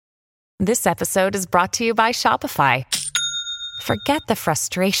This episode is brought to you by Shopify. Forget the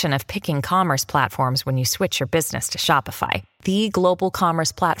frustration of picking commerce platforms when you switch your business to Shopify, the global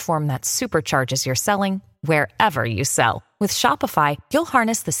commerce platform that supercharges your selling wherever you sell. With Shopify, you'll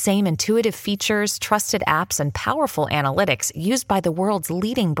harness the same intuitive features, trusted apps, and powerful analytics used by the world's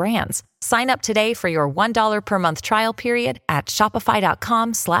leading brands. Sign up today for your $1 per month trial period at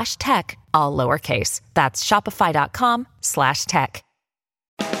shopify.com/tech, all lowercase. That's shopify.com/tech.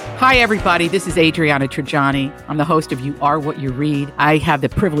 Hi, everybody. This is Adriana Trajani. I'm the host of You Are What You Read. I have the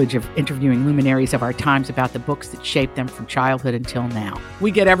privilege of interviewing luminaries of our times about the books that shaped them from childhood until now.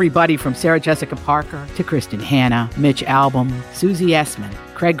 We get everybody from Sarah Jessica Parker to Kristen Hanna, Mitch Albom, Susie Essman,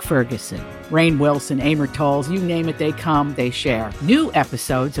 Craig Ferguson, Rainn Wilson, Amor Tolls, you name it, they come, they share. New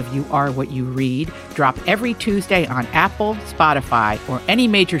episodes of You Are What You Read drop every Tuesday on Apple, Spotify, or any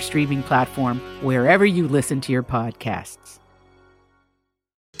major streaming platform wherever you listen to your podcasts.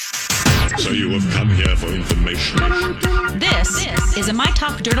 So you have come here for information. This is a My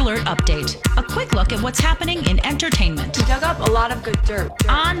Talk Dirt Alert update. A quick look at what's happening in entertainment. We dug up a lot of good dirt.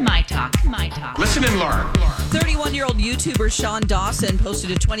 On My Talk. Listen and learn. 31-year-old YouTuber Sean Dawson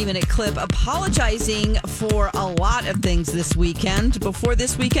posted a 20-minute clip apologizing for a lot of things this weekend. Before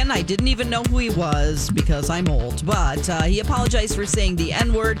this weekend, I didn't even know who he was because I'm old. But he apologized for saying the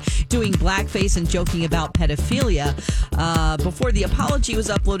N-word, doing blackface, and joking about pedophilia. Before the apology was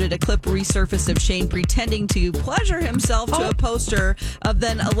uploaded, a clip resurfaced of Shane pretending to pleasure himself to a poster of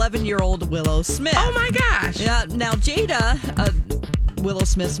then 11-year-old Willow Smith. Oh my gosh. Now Jada, Willow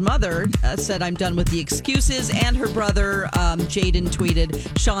Smith's mother, said, "I'm done with the excuses," and her brother, Jaden,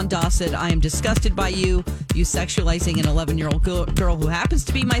 tweeted, "Sean Dawson, I am disgusted by you. You sexualizing an 11-year-old girl who happens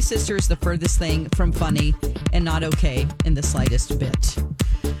to be my sister is the furthest thing from funny and not okay in the slightest bit."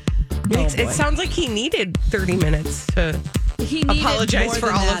 It sounds like he needed 30 minutes to apologize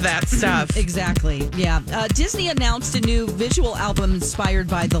for all of that stuff. Exactly. Yeah. Disney announced a new visual album inspired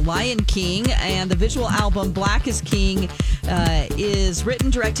by The Lion King, and the visual album Black is King is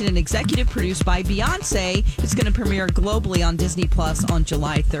written, directed, and executive produced by Beyonce. It's going to premiere globally on Disney Plus on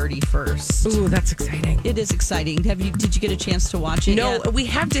July 31st. Ooh, that's exciting. It is exciting. Did you get a chance to watch it No, yet? we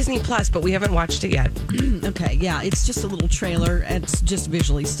have Disney Plus, but we haven't watched it yet. Okay, yeah, it's just a little trailer. It's just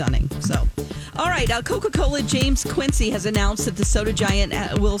visually stunning. So, all right, Coca-Cola James Quincy has announced that the soda giant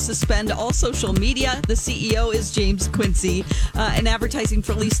will suspend all social media. The CEO is James Quincy, and advertising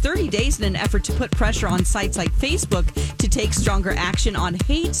for at least 30 days in an effort to put pressure on sites like Facebook to take stronger action on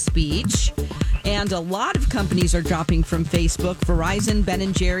hate speech. And a lot of companies are dropping from Facebook. Verizon,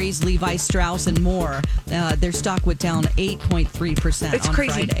 Ben & Jerry's, Levi Strauss, and more. Their stock went down 8.3% It's on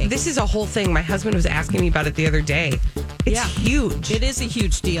crazy. Friday. This is a whole thing. My husband was asking me about it the other day. It's huge. It is a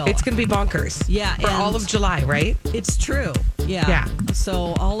huge deal. It's going to be bonkers. Yeah. For all of July, right? It's true. Yeah. Yeah.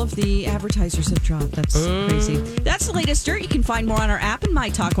 So all of the advertisers have dropped. That's crazy. That's the latest dirt. You can find more on our app and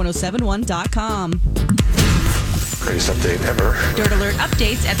mytalk1071.com. Greatest update ever. Dirt Alert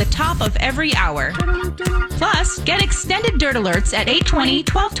updates at the top of every hour. Plus, get extended Dirt Alerts at 8:20,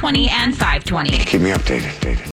 12:20, and 5:20. Keep me updated.